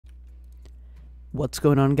What's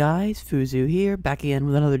going on, guys? Fuzu here, back again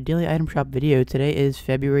with another daily item shop video. Today is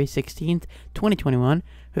February 16th, 2021.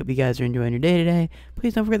 Hope you guys are enjoying your day today.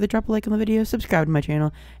 Please don't forget to drop a like on the video, subscribe to my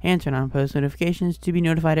channel, and turn on post notifications to be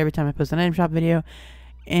notified every time I post an item shop video.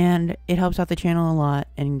 And it helps out the channel a lot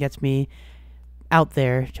and gets me out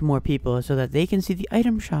there to more people so that they can see the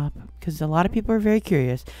item shop, because a lot of people are very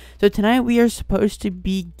curious. So tonight we are supposed to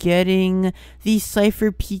be getting the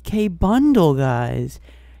Sypherpk bundle, guys.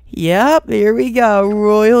 Yep, here we go.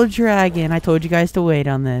 Royal Dragon. I told you guys to wait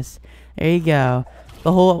on this. There you go.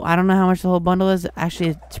 The whole, I don't know how much the whole bundle is.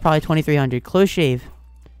 Actually, it's probably 2,300. Close shave.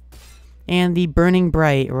 And the Burning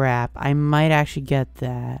Bright wrap. I might actually get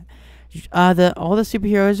that. All the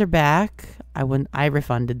superheroes are back. I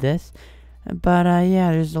refunded this. But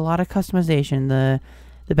yeah, there's a lot of customization.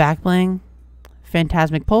 The back bling,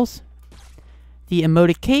 Phantasmic Pulse, the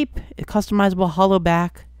emotic cape, a customizable hollow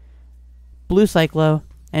back, blue cyclo,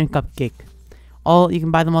 and cupcake. You can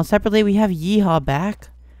buy them all separately. We have Yeehaw back.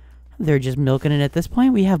 They're just milking it at this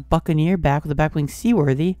point. We have Buccaneer back with the back bling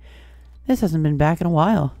Seaworthy. This hasn't been back in a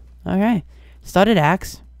while. Okay. Studded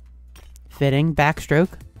Axe. Fitting.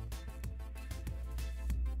 Backstroke.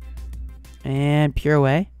 And Pure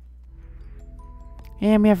Way.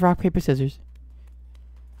 And we have Rock, Paper, Scissors.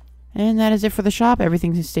 And that is it for the shop.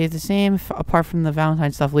 Everything stays the same, apart from the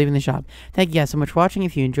Valentine stuff leaving the shop. Thank you guys so much for watching.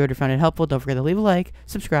 If you enjoyed or found it helpful, don't forget to leave a like,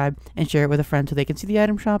 subscribe, and share it with a friend so they can see the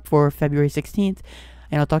item shop for February 16th.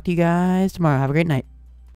 And I'll talk to you guys tomorrow. Have a great night.